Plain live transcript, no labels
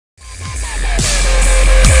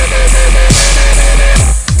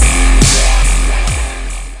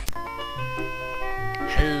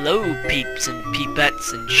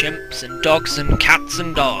rats and chimps and dogs and cats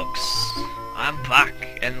and dogs. I'm back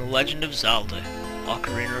in The Legend of Zelda,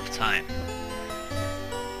 Ocarina of Time.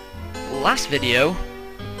 Last video,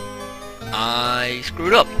 I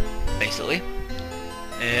screwed up, basically.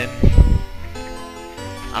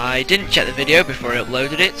 I didn't check the video before I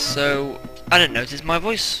uploaded it, so I didn't notice my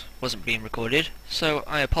voice wasn't being recorded, so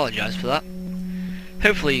I apologise for that.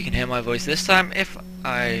 Hopefully you can hear my voice this time. If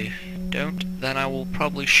I don't, then I will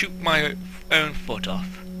probably shoot my own foot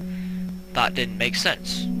off. That didn't make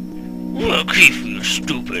sense. Well, Keith, you're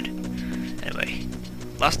stupid. Anyway,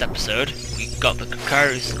 last episode we got the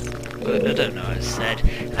Kakaro's, I don't know what I said,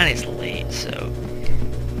 and it's late, so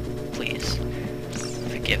please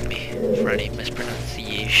forgive me for any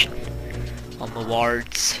mispronunciation on the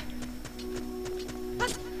words.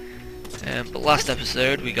 But last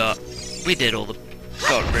episode we got rid of the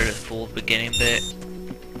full beginning bit.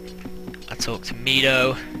 I talked to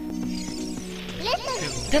Mito.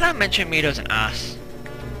 Did I mention Mito's an ass?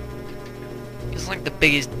 He's like the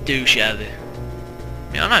biggest douche ever.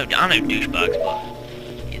 I mean, I know douchebags, but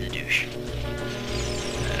he's a douche.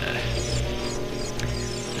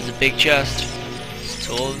 There's a big chest. It's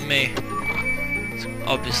taller than me. It's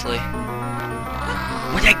obviously.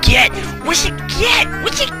 What'd I get? What'd you get?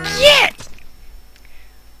 What'd you get?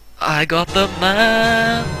 I got the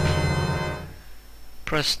map.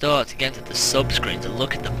 Press start to get to the sub-screen to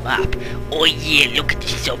look at the map. Oh yeah, look at the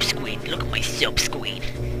sub-screen. Look at my sub-screen.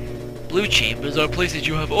 Blue chambers are places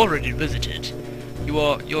you have already visited.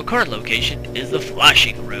 Your current location is the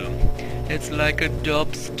flashing room. It's like a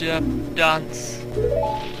dubstep dance.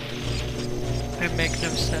 It makes no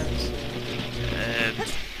sense.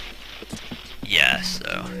 Yeah,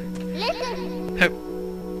 so.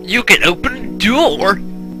 You can open a door.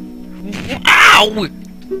 Ow!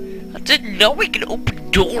 I didn't know we could open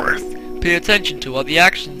doors! Pay attention to what the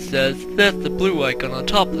action says. That's the blue icon on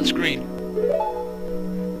top of the screen.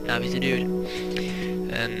 Now he's a dude.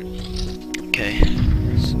 Okay.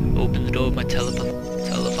 So open the door with my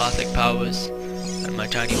telepathic powers and my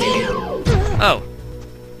tiny baby. Oh.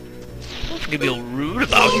 Don't be all rude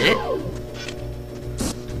about it.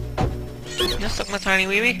 You suck my tiny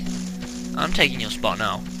baby? I'm taking your spot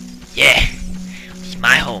now. Yeah. It's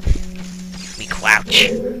my home. Me crouch.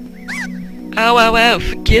 Ow, ow, ow,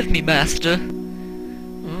 forgive me, master.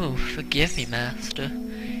 Oh, forgive me, master.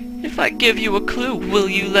 If I give you a clue, will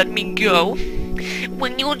you let me go?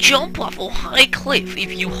 When you jump off a high cliff,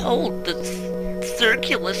 if you hold the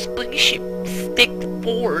circular spaceship stick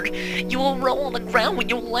forward, you will roll on the ground when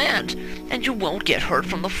you land, and you won't get hurt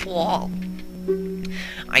from the fall.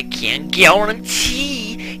 I can't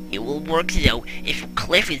guarantee it will work though if a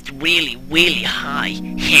cliff is really, really high.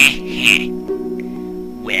 Heh.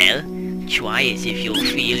 Well, try as if you're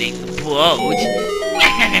feeling bored.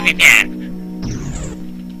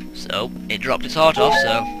 So, it dropped its heart off,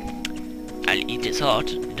 so I'll eat its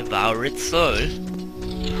heart and devour its soul.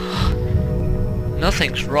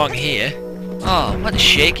 Nothing's wrong here. Oh, what a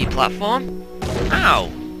shaky platform. Ow!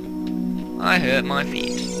 I hurt my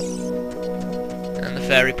feet. And the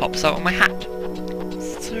fairy pops out of my hat.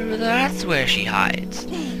 So that's where she hides.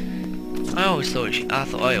 I always thought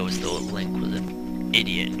Link was an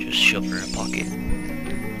idiot and just shoved her in her pocket.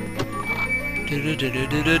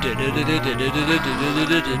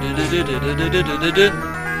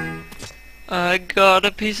 I got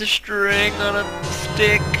a piece of string on a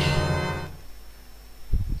stick.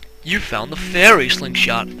 You found the fairy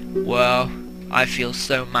slingshot. Wow, I feel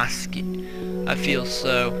so masculine. I feel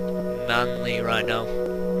so manly right now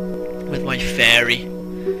with my fairy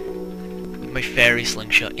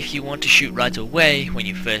slingshot. If you want to shoot right away when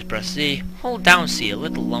you first press C, hold down C a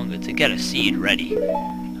little longer to get a seed ready.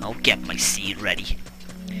 I'll get my seed ready.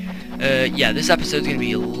 Yeah, this episode's gonna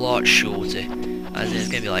be a lot shorter, as in it's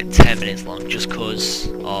gonna be like 10 minutes long, just cause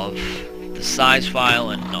of the size file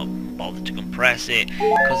and not bother to compress it,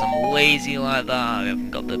 cause I'm lazy like that. I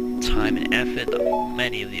haven't got the time and effort that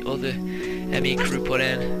many of the other ME crew put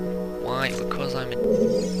in. Why? Because I'm a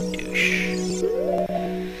douche.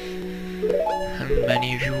 And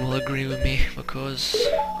many of you will agree with me, because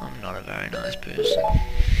I'm not a very nice person.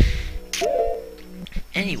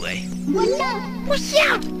 Anyway. What's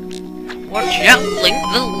up? Watch out, Link,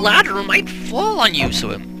 the ladder might fall on you,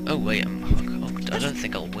 so oh wait, I don't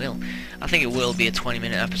think I will. I think it will be a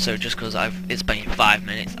 20-minute episode just because it's been 5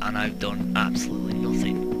 minutes and I've done absolutely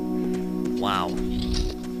nothing. Wow.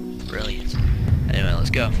 Brilliant. Anyway, let's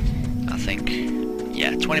go. I think,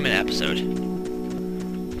 yeah, 20-minute episode.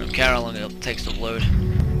 Don't care how long it takes to load.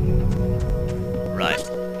 Right.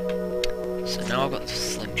 So now I've got the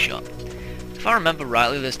slingshot. If I remember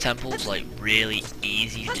rightly, this temple's like really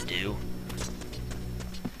easy to do.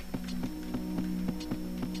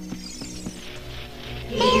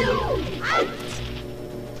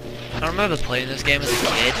 I remember playing this game as a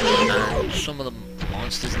kid, and some of the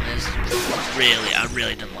monsters in this, I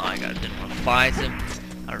really didn't like. I didn't want to fight them.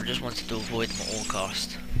 I just wanted to avoid them at all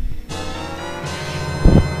cost.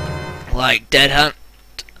 Like Dead Hunt,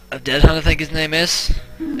 I think his name is.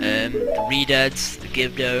 The Redeads, the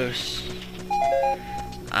Gibdos,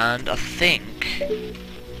 and I think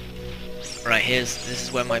right this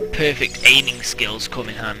is where my perfect aiming skills come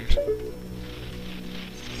in hand.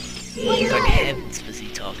 Thank heavens for Z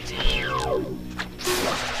targeting.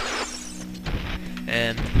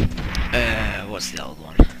 What's the old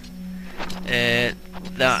one? The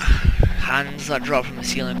hands that drop from the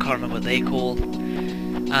ceiling, I can't remember what they call.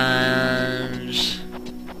 And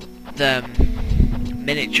the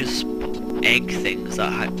miniature egg things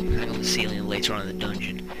that hang on the ceiling later on in the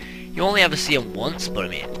dungeon. You only ever see them once, but I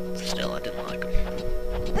mean, still, I didn't like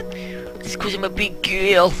them. It's because I'm a big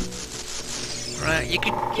girl. Right, you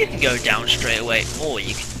can go down straight away, or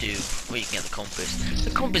you can get the compass. The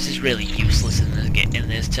compass is really useless in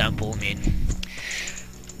this temple. I mean,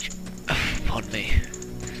 pardon me,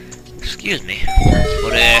 excuse me,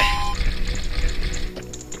 but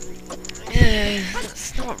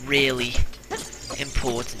it's not really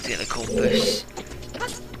important to get the compass.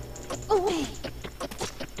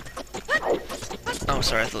 Oh,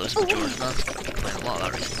 sorry, I thought it was Majora's Mask. I've been playing a lot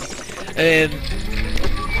of that recently.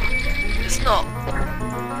 It's not.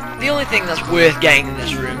 The only thing that's worth getting in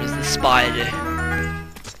this room is the spider.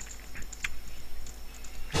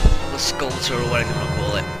 The sculptor, or whatever you want to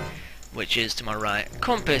call it. Which is to my right.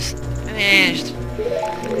 Compass. It's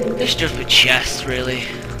just for chests, really.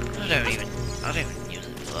 I don't even use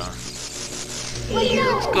it for that.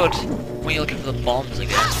 It's good when you're looking for the bombs, I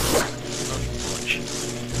guess, but not much.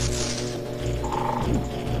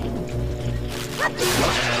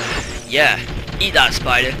 Yeah. Eat that,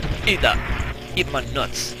 spider. Eat that. Eat my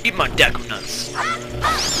nuts. Eat my Deku nuts.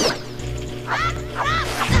 That's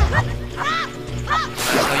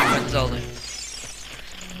how you win Zelda.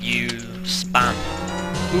 You spam.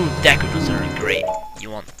 Ooh, Deku nuts are great.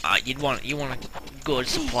 You want a good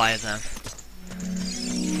supply of them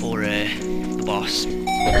for the boss.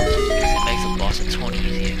 Because it makes the boss a ton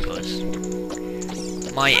easier. Because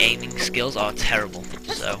my aiming skills are terrible.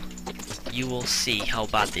 So you will see how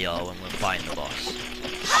bad they are when we're fighting the boss.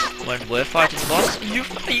 When we're fighting the boss,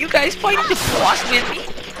 are you guys fighting the boss with me?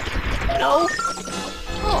 No.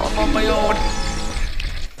 Oh, I'm on my own.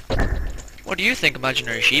 What do you think,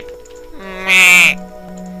 imaginary sheep? Meh.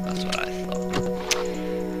 That's what I thought.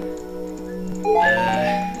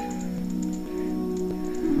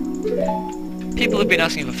 People have been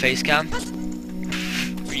asking for face cam.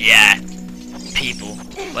 Yeah. People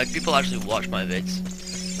actually watch my vids.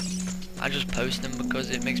 I just post them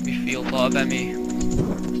because it makes me feel part of ME.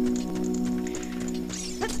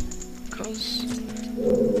 Because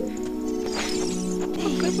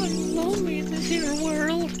I'm lonely in this here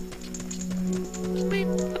world. I mean,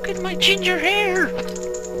 look at my ginger hair. I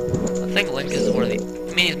think Link is one of the.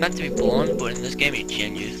 I mean, he's meant to be blonde, but in this game he's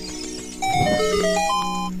ginger.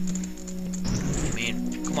 I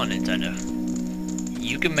mean, come on, Nintendo.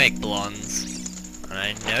 You can make blondes. And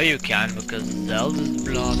I know you can because Zelda's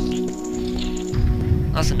blonde.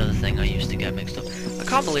 That's another thing I used to get mixed up. I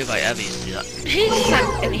can't believe I ever used to do that.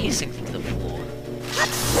 And he sinks into the floor.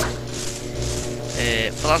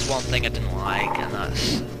 But that's one thing I didn't like, and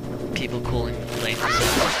that's people calling Zelda.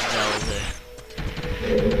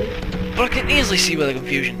 But I can easily see where the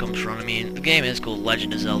confusion comes from. I mean, the game is called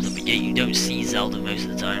Legend of Zelda, but yet you don't see Zelda most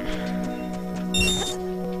of the time.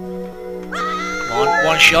 Come on,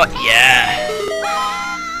 one shot, yeah!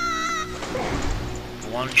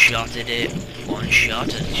 One-shotted it.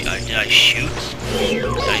 One-shotted. Did I shoot? Did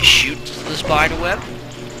I shoot the spider web?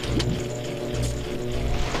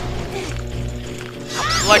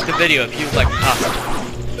 Like the video if you like pasta.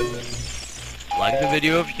 Like the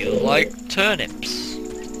video if you like turnips.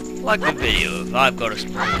 Like the video if I've got a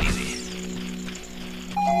small weenie.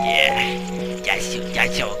 Yeah, that's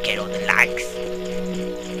how I'll get all the likes.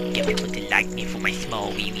 Get people to like me for my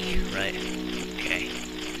small weenie, right? Okay.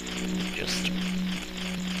 Just.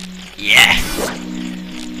 Yeah!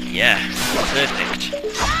 Yeah, perfect.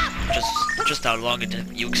 Just how long do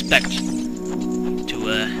you expect to,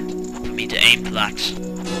 for me to aim for that?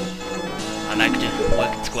 I like to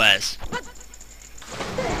work in squares.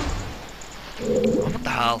 What the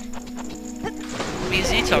hell? I mean,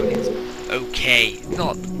 Z-Target is okay,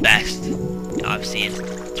 not the best I've seen.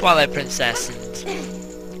 Twilight Princess and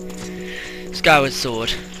Skyward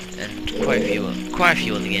Sword. And quite a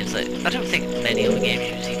few other games. Like, I don't think many other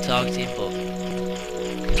games use Z-targeting, but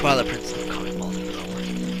Twilight Princess, I can't be bothered with that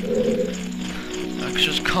one. I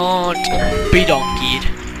just can't be donkeyed.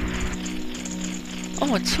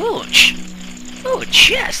 Oh, a torch! Oh, a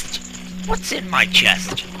chest! What's in my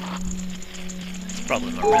chest? It's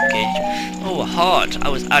probably my ribcage. Oh, a heart! I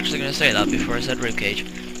was actually going to say that before I said ribcage.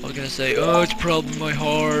 I was going to say, oh, it's probably my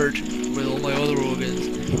heart with all my other organs.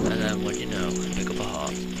 And then, what do you know, pick up a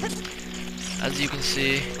heart. As you can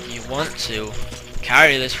see, you want to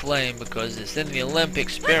carry this flame because it's in the Olympic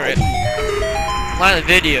spirit. Like the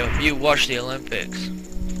video if you watch the Olympics.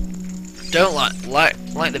 Don't like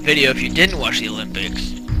the video if you didn't watch the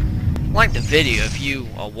Olympics. Like the video if you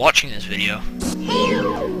are watching this video.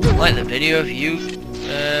 Like the video if you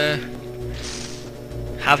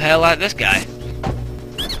have hair like this guy.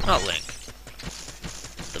 Not Link.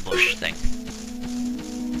 The bush thing.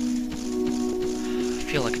 I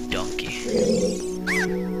feel like a donkey.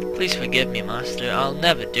 Please forgive me, Master. I'll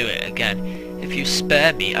never do it again. If you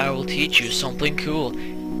spare me, I will teach you something cool.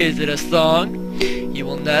 Is it a song? You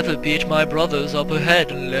will never beat my brothers up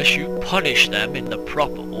ahead unless you punish them in the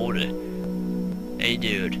proper order. Hey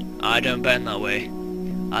dude, I don't bend that way.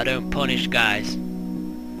 I don't punish guys.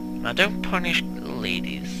 And I don't punish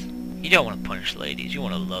ladies. You don't want to punish ladies, you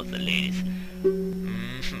want to love the ladies.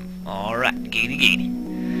 Alright, giggity giggity.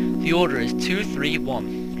 The order is 2, 3,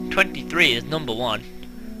 1. 23 is number 1.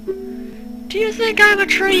 Do you think I'm a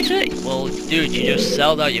traitor? Well, dude, you just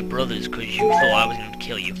sold out your brothers because you thought I was going to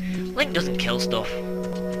kill you. Link doesn't kill stuff.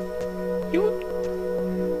 You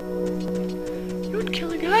would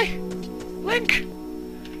kill a guy? Link? You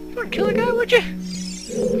wouldn't kill a guy, would you?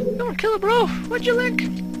 You wouldn't kill a bro, would you, Link?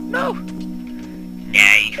 No.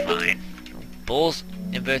 Nah, fine. Balls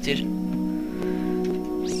inverted.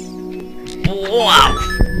 Wow.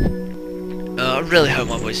 I really hope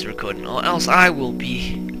my voice is recording, or else I will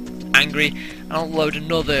be angry and I'll load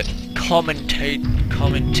another commentated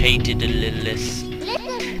list.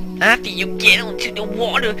 After you get onto the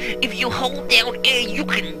water, if you hold down air, you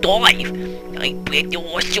can dive. I bet there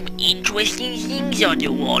are some interesting things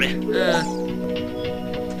underwater.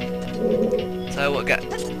 So what,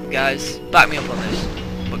 guys, back me up on this.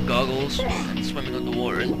 But goggles and swimming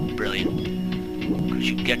underwater is brilliant. Because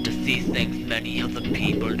you get to see things many other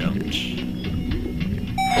people don't.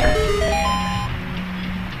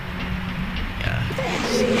 Yeah,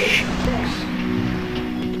 see sharks.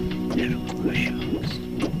 Little sharks.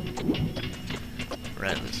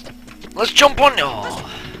 Right, let's jump on. Oh.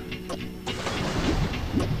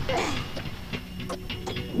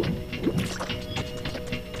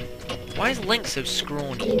 Why is Link so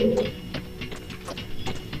scrawny?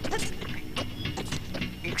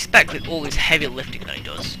 You expect with all this heavy lifting that he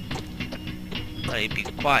does, that he'd be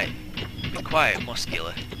quite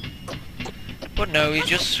muscular. But no, he's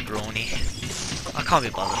just scrawny. I can't be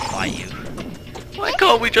bothered to fight you. Why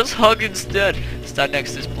can't we just hug instead? Stand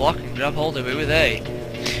next to this block and grab hold of it with A.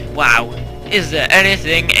 Wow, is there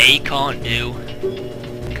anything A can't do?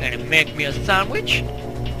 Can it make me a sandwich?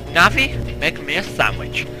 Navi, make me a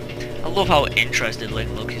sandwich. I love how interested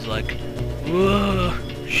Link looks. He's like, whoa,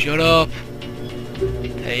 shut up.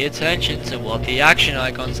 Pay attention to what the action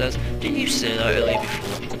icon says. Did you say that earlier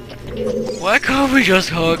before? Why can't we just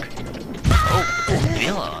hug? Oh,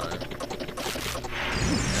 Villa.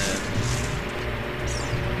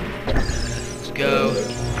 Let's go.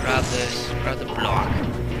 Grab this. Grab the block.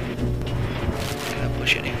 Can I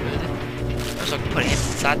push it any further? So I can put it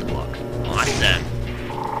inside the block. Oh, that's them.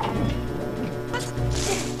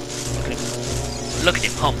 Look at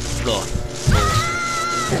him hump the floor.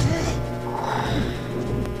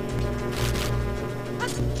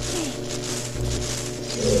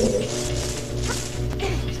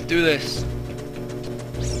 Let's do this.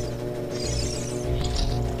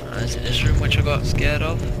 Is it this room which I got scared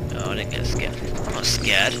of? No, I didn't get scared. I'm not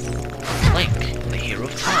scared. Link, the hero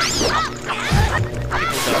of time.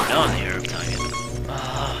 People don't know I'm the hero of time yet.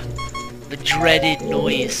 Ah, the dreaded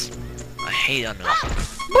noise. I hate that noise.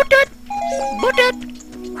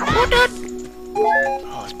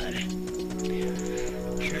 Oh, it's better.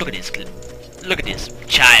 Look at this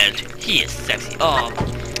child. He is sexy. Oh,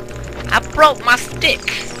 I broke my stick.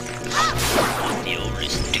 The only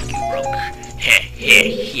stick you broke.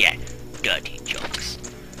 Heh. Dirty jokes.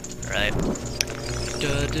 Right.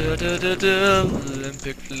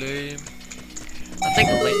 Olympic flame. I think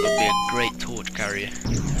a Link would be a great torch carrier.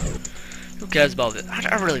 Who cares about it?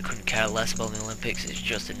 I really couldn't care less about the Olympics. It's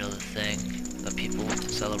just another thing that people want to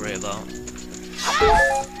celebrate about.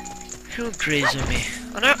 Who agrees with me?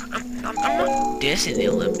 I'm not dissing the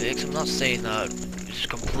Olympics. I'm not saying that it's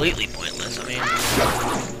completely pointless. I mean,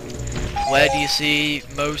 where do you see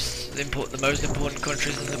the most important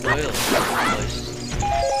countries in the world?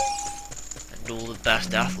 And all the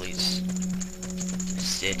best athletes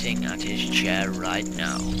sitting at his chair right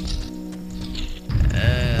now.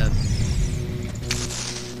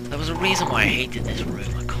 There was a reason why I hated this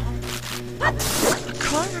room. I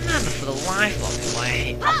can't remember for the life of me why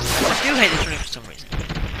I do hate this room for some reason.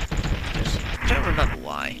 I don't remember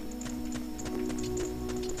why.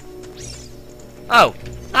 Oh,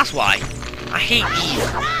 that's why. I hate these.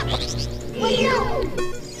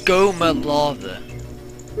 Goma lava.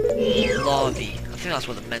 Larvae. I think that's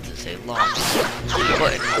what they meant to say, larvae.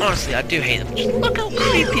 But honestly, I do hate them. Just look how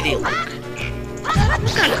creepy they look. Look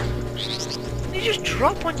at them. They just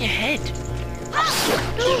drop on your head.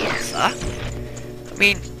 What's that? I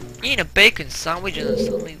mean, eating a bacon sandwich and then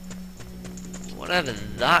suddenly whatever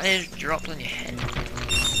that is drops on your head.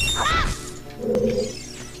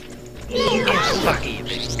 Get back here,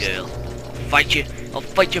 big girl. I'll fight you. I'll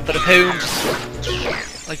fight you for the pounds.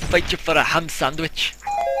 I'll fight you for a ham sandwich.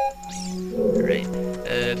 Right.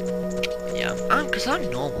 Yeah. Because I'm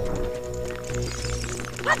normal.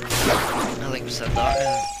 I think we said that.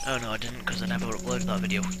 Oh no, I didn't, because I never uploaded that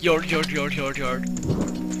video. Yard.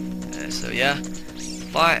 So yeah.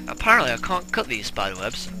 Apparently I can't cut these spider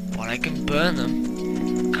webs, but I can burn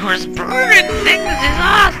them. Because burning things is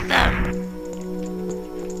awesome!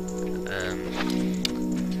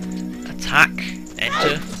 Attack.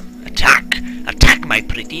 Enter. Attack. Attack, my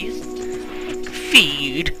pretties.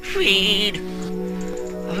 Feed.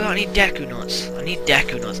 I've got any Deku nuts. I need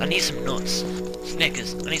Deku nuts. I need some nuts.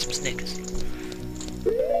 Snickers. I need some Snickers.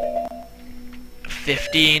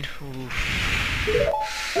 15. Oof.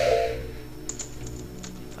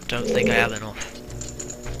 I don't think I have enough.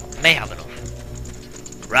 I may have enough.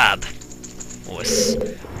 Grab.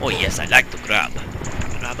 Oh yes, I like to grab.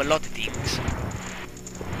 Grab a lot of things.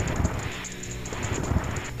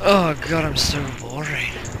 Oh god, I'm so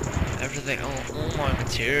boring. Everything, all my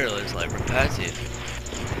material is like repetitive.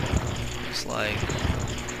 It's like,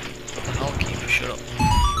 what the hell, keeper, shut up.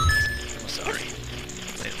 I'm sorry.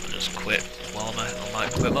 Maybe I'll just quit. Well, I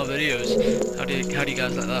might quit my videos. How do you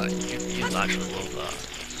guys like that? You'll actually love that.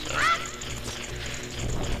 So.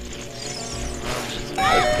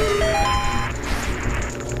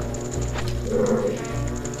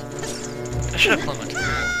 I should have plummeted.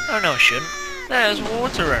 Oh no, I shouldn't. There's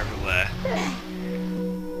water everywhere.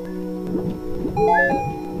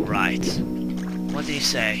 Right. What do you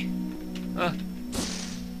say?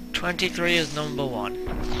 23 is number 1.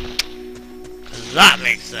 That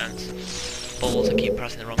makes sense. Balls, I keep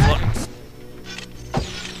pressing the wrong button.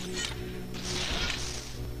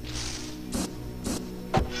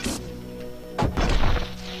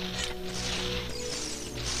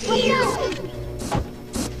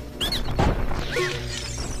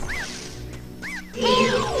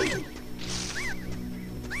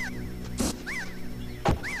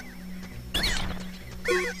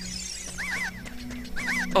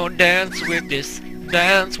 Oh, dance with this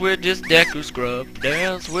Deku scrub.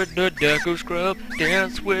 Dance with the Deku scrub.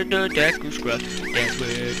 Dance with the Deku scrub. Dance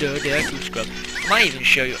with the Deku scrub. I might even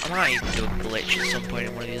show you. I might even do a glitch at some point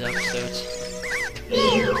in one of these episodes.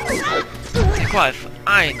 It's quite fun.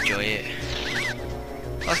 I enjoy it.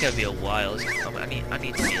 That's gonna be a while. I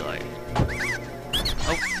need to be like.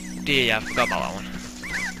 Oh dear, yeah, I forgot about that one.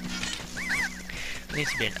 I need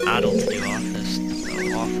to be an adult to do half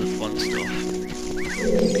the fun stuff.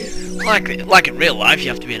 Like in real life, you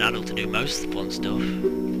have to be an adult to do most of the fun stuff.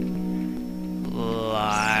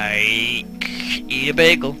 Like eat a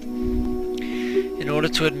bagel. In order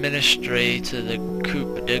to administrate the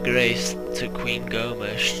coup de grace to Queen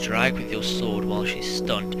Goma, strike with your sword while she's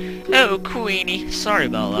stunned. Oh, Queenie, sorry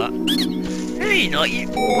about that. Hey, not you.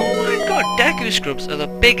 Oh my god, Deku Scrubs are the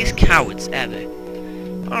biggest cowards ever.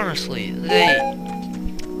 Honestly,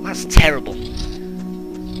 that's terrible.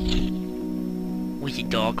 Wee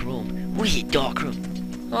dark room. Wee dark room.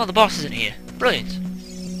 Oh, the boss isn't here. Brilliant.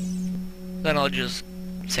 Then I'll just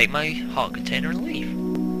take my heart container and leave.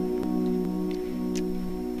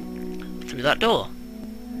 Through that door.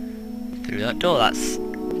 Through that door, that's...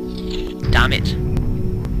 Damn it.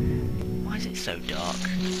 Why is it so dark?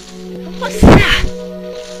 What's that?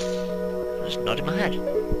 I'm just nodding my head.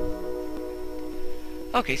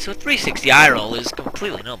 Okay, so 360 eye roll is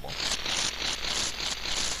completely normal.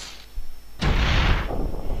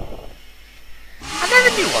 I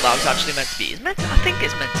never knew what that was actually meant to be. I think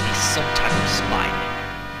it's meant to be some type of spider.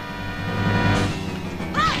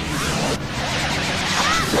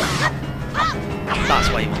 That's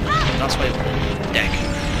why you want the Deku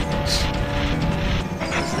ones.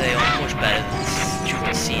 Because they are much better than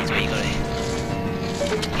stupid scenes where you gotta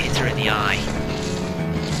hit her in the eye.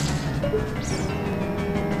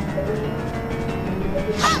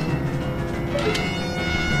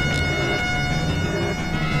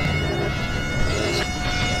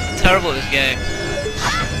 Terrible at this game.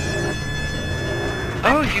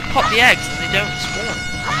 Oh, if you pop the eggs, then they don't spawn.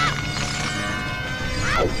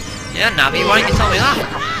 Yeah, Navi, why didn't you tell me that?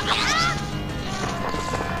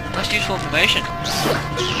 That's useful information.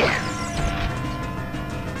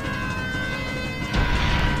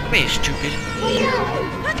 Come here, stupid.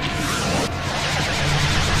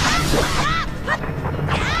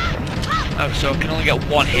 Oh, so I can only get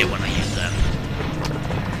one hit when I use them.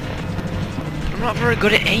 I'm not very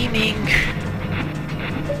good at aiming.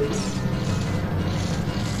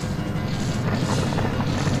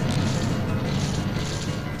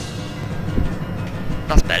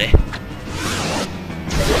 That's better.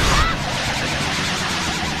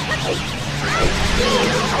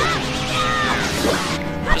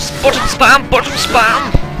 Just button spam, button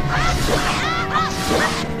spam!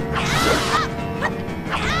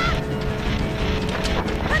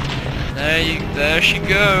 There she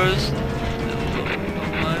goes. The love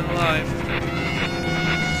of my life.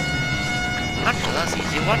 Actually, that's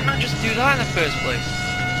easy. Why didn't I just do that in the first place?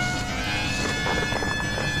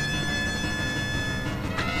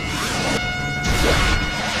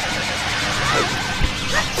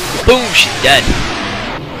 Boom, she's dead.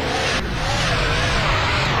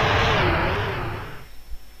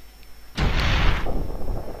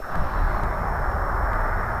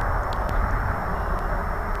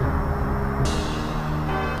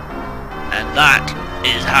 And that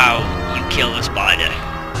is how you kill the spider.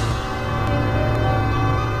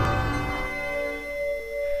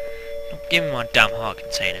 Give me my damn heart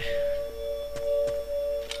container.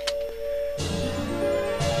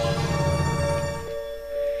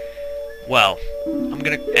 Well, I'm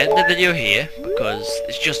gonna end the video here because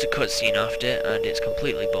it's just a cutscene after and it's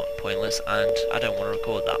completely pointless and I don't want to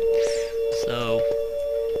record that. So,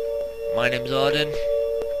 my name's Areden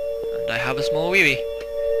and I have a small wee-wee.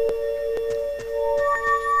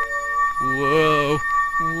 Whoa,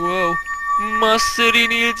 whoa, my city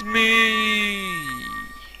needs me!